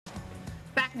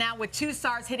Back now with two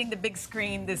stars hitting the big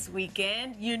screen this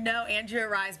weekend. You know Andrea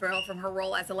Riseborough from her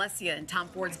role as Alessia in Tom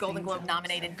Ford's Golden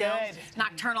Globe-nominated film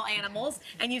Nocturnal Animals.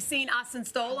 And you've seen Austin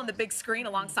Stowell on the big screen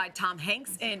alongside Tom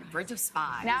Hanks in Bridge of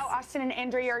Spies. Now Austin and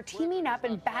Andrea are teaming up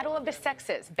in Battle of the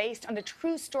Sexes, based on the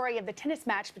true story of the tennis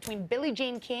match between Billie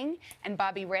Jean King and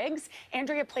Bobby Riggs.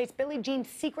 Andrea plays Billie Jean's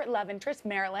secret love interest,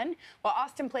 Marilyn, while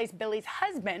Austin plays Billie's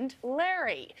husband,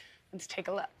 Larry. Let's take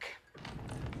a look.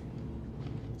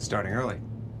 Starting early.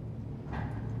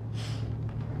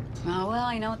 Oh, well,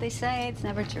 I know what they say. It's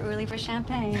never too early for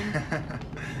champagne.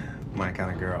 My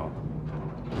kind of girl.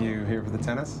 You here for the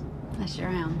tennis? I sure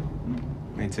am.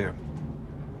 Me too.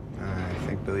 I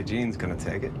think Billie Jean's gonna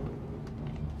take it.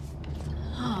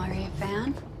 Oh, are you a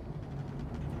fan?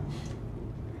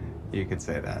 You could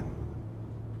say that.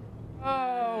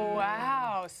 Oh,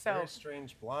 wow. So very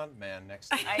strange blonde man next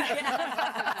to you. It's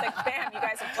like, bam, you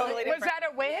guys are totally different. was that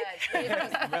a wig?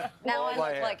 Yeah, now I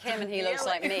look like him and he looks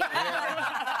like me. It's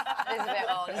a bit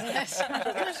odd, isn't it?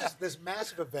 There's this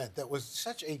massive event that was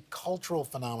such a cultural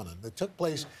phenomenon that took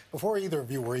place before either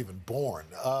of you were even born.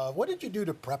 What did you do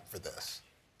to prep for this?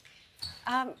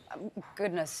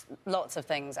 Goodness, lots of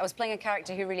things. I was playing a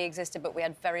character who really existed, but we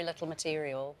had very little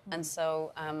material, and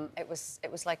so it was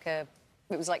like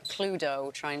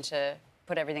Cluedo trying to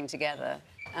put everything together.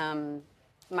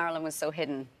 Marilyn was so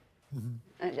hidden,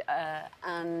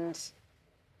 and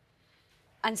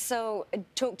so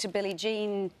talked to Billie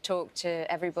Jean, talked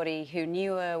to everybody who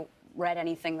knew her, read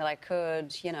anything that I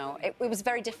could. You know, it was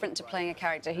very different to playing a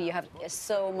character who you have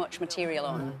so much material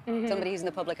on. Somebody who's in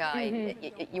the public eye,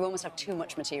 you almost have too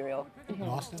much material.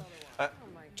 Austin?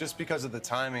 Just because of the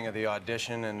timing of the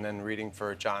audition and then reading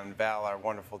for John and Val, our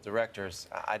wonderful directors,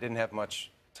 I didn't have much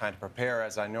time to prepare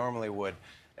as I normally would.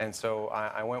 And so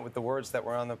I went with the words that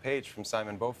were on the page from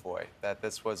Simon Beaufoy, that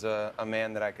this was a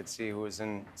man that I could see who was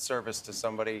in service to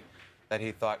somebody that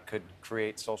he thought could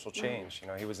create social change. You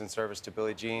know, he was in service to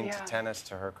Billie Jean, to tennis,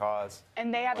 to her cause.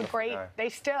 And they have a great, they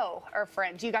still are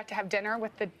friends. You got to have dinner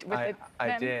with I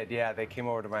did, yeah. They came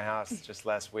over to my house just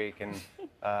last week, and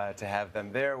to have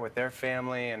them there with their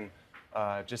family, and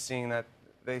just seeing that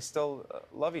they still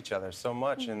love each other so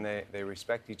much, and they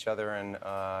respect each other, and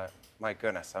my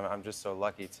goodness, I'm just so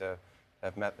lucky to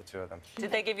have met the two of them.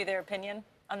 Did they give you their opinion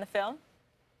on the film?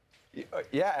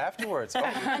 Yeah, afterwards. Oh.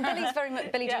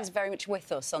 And Billie Jean's very much with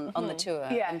us on the tour,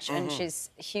 and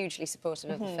she's hugely supportive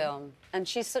of the film. And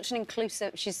she's such an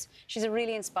inclusive. She's a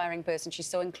really inspiring person. She's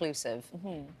so inclusive,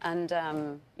 and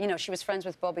you know, she was friends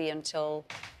with Bobby until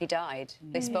he died.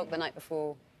 They spoke the night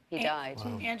before he died.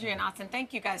 Wow. Andrea and Austin,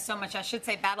 thank you guys so much. I should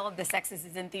say Battle of the Sexes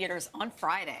is in theaters on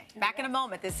Friday. Back in a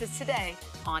moment. This is today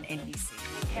on NBC.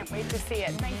 Can't wait to see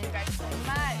it. Thank you guys so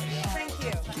much. Thank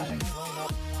you.